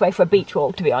coming over this way for a beach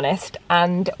walk, to be honest.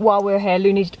 And while we were here,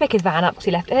 Lou needed to pick his van up because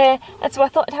he left it here. And so I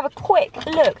thought I'd have a quick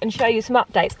look and show you some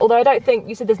updates. Although I don't think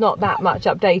you said there's not that much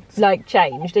update, like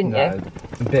change, didn't you?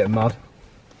 A bit of mud.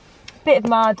 Bit of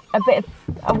mud, a bit of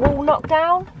a wall knocked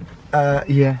down.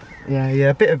 Yeah.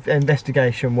 A bit of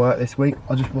investigation work this week.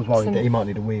 I just was worried that he might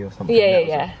need a wee or something.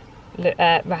 Yeah. Look,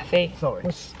 Rafi. Sorry.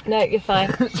 No, you're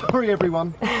fine. Sorry,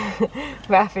 everyone.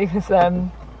 Rafi was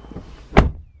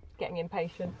getting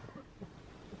impatient.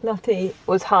 Lottie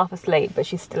was half asleep, but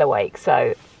she's still awake,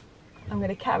 so I'm going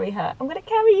to carry her. I'm going to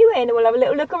carry you in, and we'll have a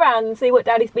little look around and see what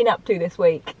Daddy's been up to this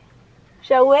week.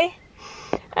 Shall we?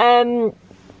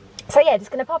 So yeah,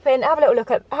 just going to pop in, have a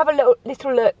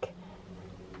little look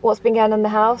what's been going on in the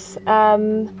house,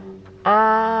 and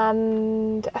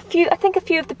I think a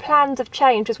few of the plans have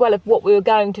changed as well of what we were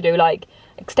going to do, like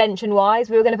extension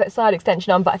wise. We were going to put a side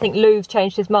extension on, but I think Lou's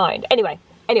changed his mind. Anyway,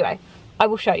 I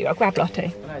will show you. I'll grab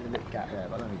Lottie.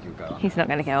 He's not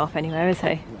going to go off anywhere, is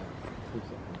he?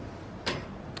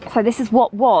 So this is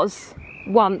what was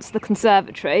once the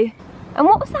conservatory. And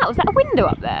what was that? Was that a window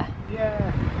up there?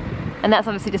 Yeah. And that's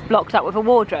obviously just blocked up with a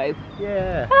wardrobe.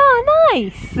 Yeah. Oh,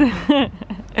 nice.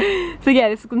 So yeah,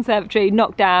 this is a conservatory,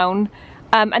 knocked down.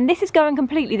 And this is going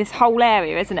completely, this whole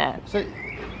area, isn't it? So,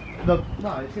 no,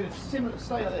 it's going to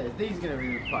stay like this. These are going to be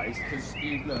replaced because,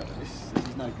 look, this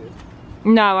is no good.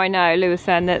 No, I know. Lou was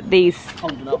saying that these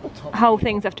whole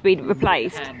things have to be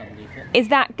replaced. Is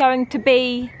that going to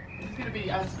be... It's going to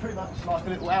be pretty much like a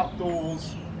little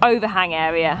outdoors... overhang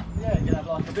area. Yeah, you're going to have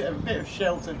like a bit of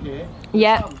shelter here.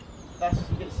 Yeah. That's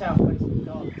to get south facing the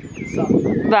garden, get the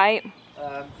sun. Right.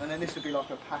 And then this would be like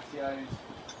a patio.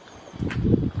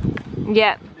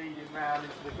 Yeah. Leading round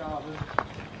into the garden.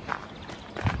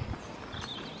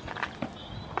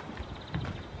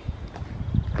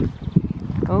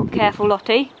 Oh, careful,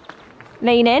 Lottie.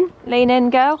 Lean in,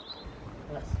 girl.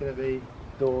 That's going to be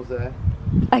doors there.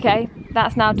 Okay,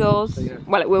 that's now doors. So, yeah.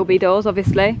 Well, it will be doors,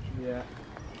 obviously. Yeah.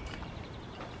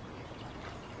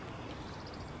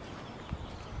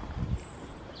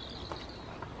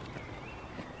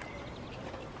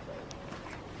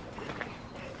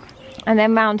 And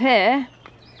then round here,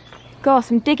 God,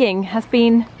 some digging has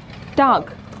been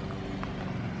dug.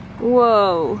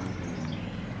 Whoa.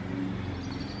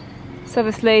 So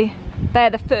obviously,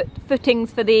 they're the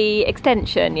footings for the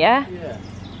extension, yeah? Yeah.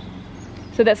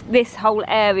 So this whole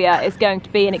area is going to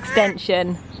be an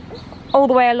extension all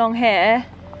the way along here,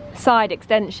 side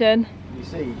extension. You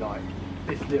see, like,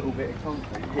 this little bit of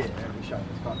concrete here, we show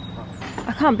this front.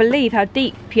 I can't believe how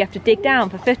deep you have to dig down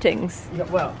for footings. Yeah,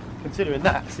 well, considering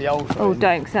that's the old footing. Oh,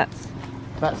 don't, 'cause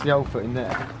that's the old footing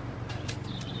there.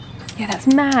 yeah, that's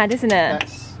mad, isn't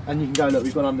it? And you can go, look,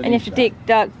 we've gone underneath. And you have to dig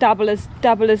double as.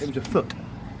 It was a foot,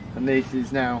 and this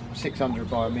is now 600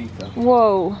 by a metre.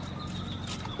 Whoa.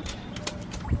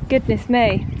 Goodness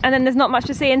me. And then there's not much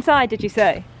to see inside, did you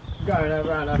say? Go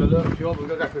around, have a look if you want. We've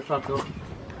got to go through the front door.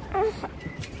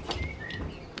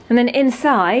 And then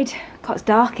inside, God, it's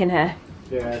dark in here.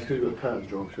 Yeah, it's because we've got the curtains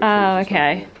drawn. Oh,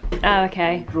 okay. Oh,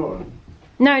 okay. Drawn.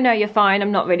 No, you're fine.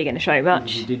 I'm not really going to show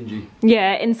much. Dingy.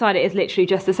 Yeah, inside it is literally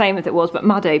just the same as it was, but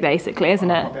muddy, basically,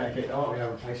 isn't it?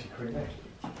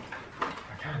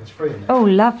 It's free in there. Oh,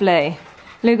 lovely.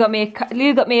 Lou got me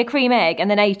a cream egg and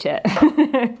then ate it.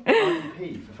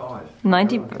 90p for 5.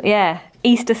 90, yeah.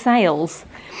 Easter sales.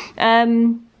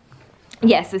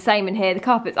 Yes, the same in here. The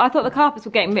carpets. I thought the carpets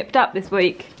were getting ripped up this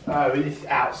week. Oh, this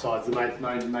outside's the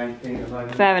main thing at the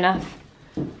moment. Fair enough.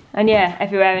 And yeah,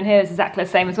 everywhere in here is exactly the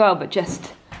same as well, but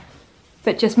just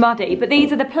muddy. But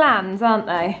these are the plans, aren't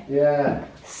they? Yeah.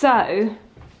 So,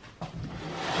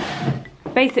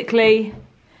 basically,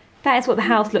 that is what the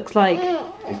house looks like.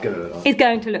 It's going to look like. It's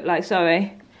going to look like,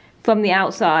 sorry, from the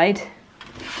outside.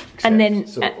 And then,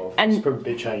 sort of. and It's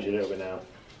probably changed a little bit now.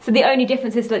 so the only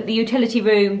difference is like the utility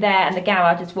room there and the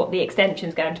garage is what the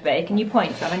extension's going to be. Can you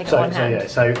point? So I've only got one hand. Yeah,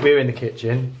 so we're in the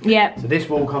kitchen. Yep. So this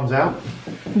wall comes out.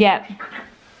 Yep.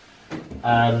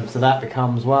 So that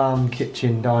becomes one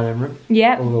kitchen dining room.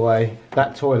 Yep. All the way.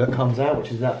 That toilet comes out,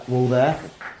 which is that wall there.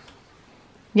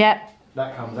 Yep.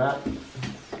 That comes out.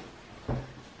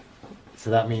 So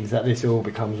that means that this all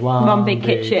becomes one big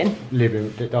kitchen.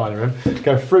 Dining room.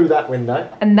 Go through that window.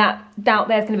 And that out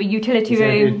there's going to be utility There's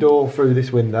going to room. be a door through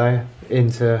this window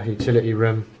into utility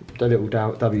room. The little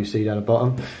WC down the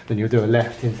bottom. Then you'll do a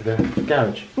left into the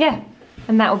garage. Yeah.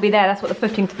 And that will be there. That's what the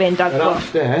footing's being dug And for.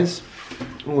 upstairs,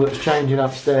 all that's changing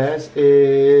upstairs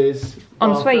is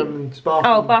Ensuite. bathroom.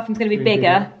 Oh, bathroom's going to be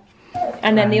bigger.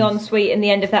 And then the ensuite in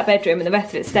the end of that bedroom, and the rest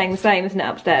of it's staying the same, isn't it,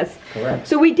 upstairs? Correct.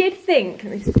 So we did think,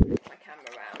 let me just move my camera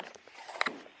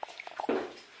around.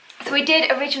 So we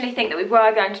did originally think that we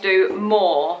were going to do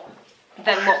more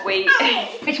than what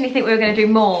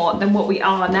we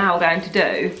are now going to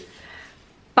do.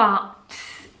 But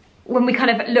when we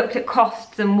kind of looked at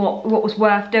costs and what was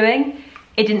worth doing,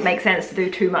 it didn't make sense to do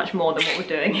too much more than what we're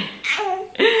doing.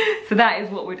 So that is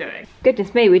what we're doing.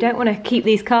 Goodness me, we don't want to keep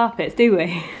these carpets, do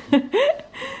we?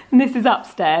 And this is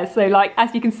upstairs, so like,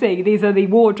 as you can see, these are the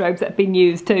wardrobes that have been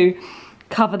used to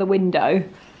cover the window.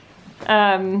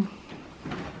 And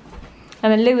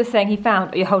then Lou was saying he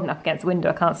found, oh, you're holding up against the window,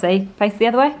 I can't see, face the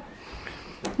other way.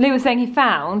 Lou was saying he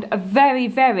found a very,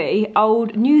 very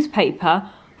old newspaper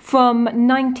from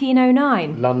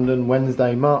 1909. London,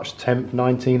 Wednesday, March 10th,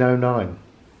 1909. Do you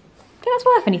think that's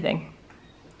worth anything?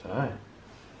 Don't know.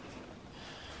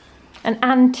 An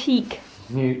antique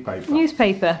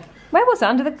newspaper. Where was it?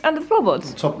 Under the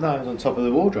floorboards? No, it was on top of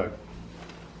the wardrobe.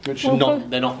 Which Well, not,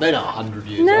 they're not 100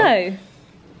 years old. No.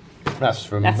 That's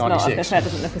from That's 96. not, I was going to say, it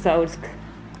doesn't look as old.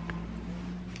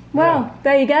 Well,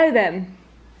 there you go then.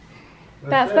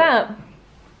 That's that.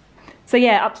 So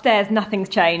yeah, upstairs nothing's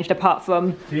changed apart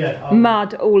from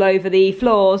mud all over the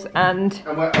floors and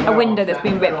a window that's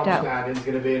been ripped out. Is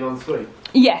going to be an ensuite.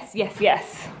 Yes, yes,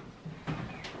 yes.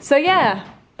 So yeah,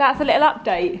 that's a little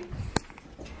update.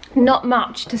 Not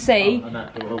much to see. And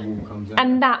that little wall comes out.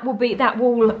 And that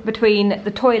wall between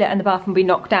the toilet and the bathroom will be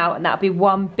knocked out, and that'll be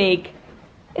one big.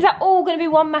 Is that all going to be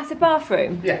one massive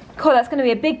bathroom? Yeah. Cool, that's going to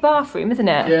be a big bathroom, isn't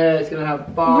it? Yeah, it's going to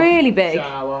have bath, really big.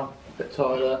 shower, the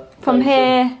toilet. From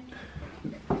here,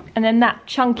 and then that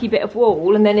chunky bit of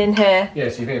wall, and then in here. Yeah,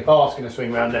 so you think a bath's going to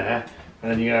swing around there,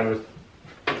 and then you're going to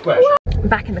have a square.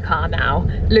 Back in the car now.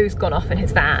 Lou's gone off in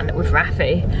his van with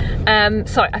Rafi.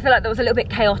 Sorry, I feel like that was a little bit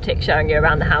chaotic showing you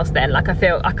around the house then. Like I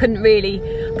feel I couldn't really,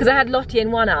 because I had Lottie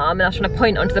in one arm and I was trying to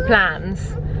point onto the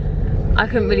plans. I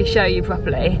couldn't really show you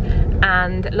properly.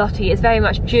 And Lottie is very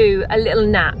much due a little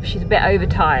nap. She's a bit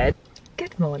overtired.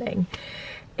 Good morning.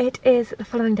 It is the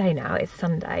following day now, it's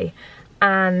Sunday.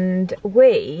 And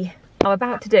we are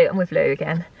about to do, I'm with Lou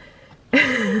again.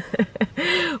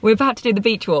 We're about to do the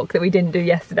beach walk that we didn't do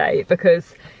yesterday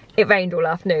because it rained all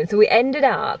afternoon. So we ended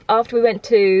up, after we went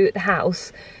to the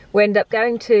house, we ended up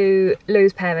going to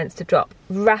Lou's parents to drop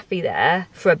Rafi there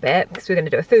for a bit because we were going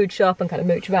to do a food shop and kind of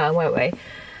mooch around, weren't we?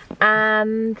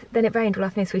 And then it rained all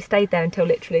afternoon, so we stayed there until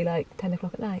literally like 10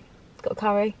 o'clock at night. Got a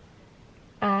curry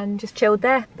and just chilled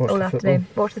there all afternoon.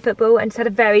 Watched the football and just had a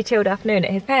very chilled afternoon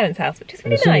at his parents' house, which is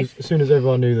really nice. As soon as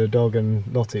everyone knew the dog and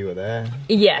Lottie were there,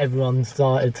 everyone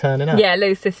started turning up. Yeah,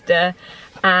 Lou's sister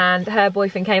and her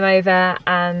boyfriend came over,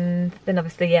 and then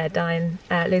obviously, yeah,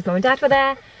 Lou's mum and dad were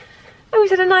there. And we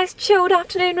had a nice chilled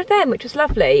afternoon with them, which was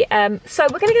lovely. So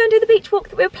we're going to go and do the beach walk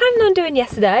that we were planning on doing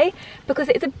yesterday because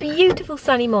it's a beautiful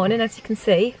sunny morning, as you can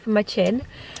see from my chin.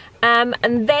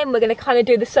 And then we're going to kind of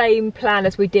do the same plan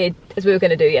as we were going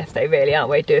to do yesterday, really, aren't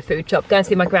we? Do a food shop, go and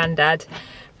see my granddad,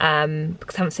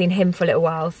 because I haven't seen him for a little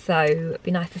while, so it'd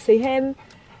be nice to see him.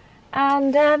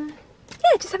 And yeah,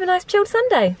 just have a nice chilled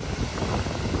Sunday.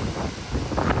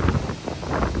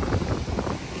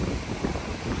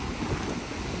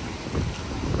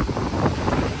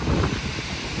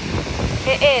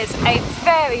 It is a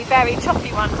very, very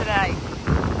choppy one today.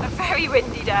 A very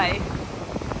windy day.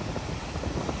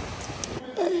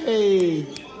 Hey!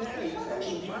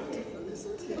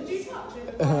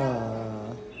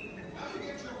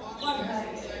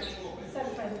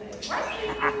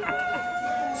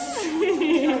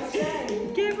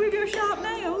 Give with your sharp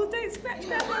nails, don't scratch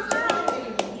that out.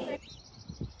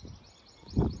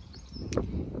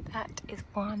 That is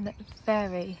one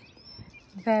very,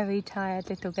 very tired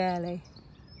little girlie.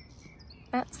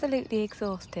 Absolutely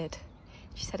exhausted.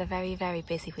 She's had a very, very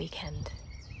busy weekend.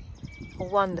 A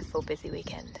wonderful busy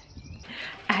weekend.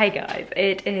 Hey guys,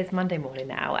 it is Monday morning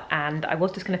now, and I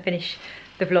was just going to finish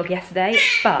the vlog yesterday,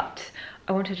 but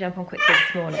I want to jump on quickly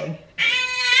this morning.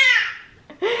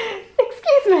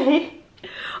 Excuse me.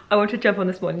 I want to jump on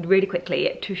this morning really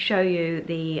quickly to show you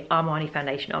the Armani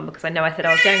foundation on, because I know I said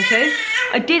I was going to.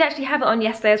 I did actually have it on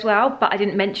yesterday as well, but I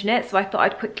didn't mention it, so I thought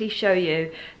I'd quickly show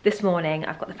you this morning.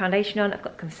 I've got the foundation on, I've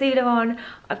got the concealer on,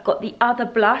 I've got the other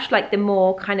blush, like the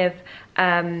more kind of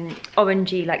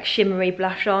orangey, like shimmery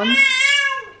blush on.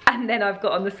 And then I've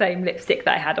got on the same lipstick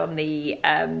that I had on the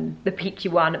peachy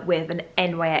one with an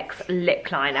NYX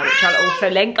lip liner, which I'll also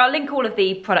link. I'll link all of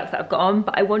the products that I've got on,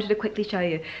 but I wanted to quickly show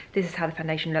you this is how the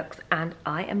foundation looks, and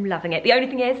I am loving it. The only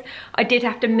thing is, I did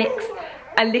have to mix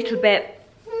a little bit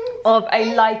of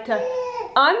a lighter.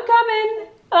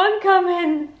 I'm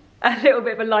coming. a little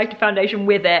bit of a lighter foundation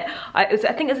with it. I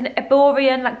think it was an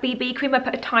Eborian like BB cream. I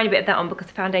put a tiny bit of that on because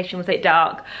the foundation was a bit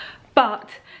dark. But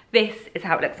this is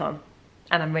how it looks on,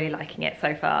 and I'm really liking it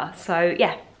so far. So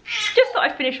yeah, just thought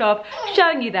I'd finish off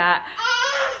showing you that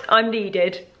I'm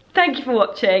needed. Thank you for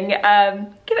watching.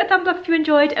 Give it a thumbs up if you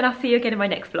enjoyed, and I'll see you again in my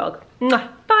next vlog. Mwah.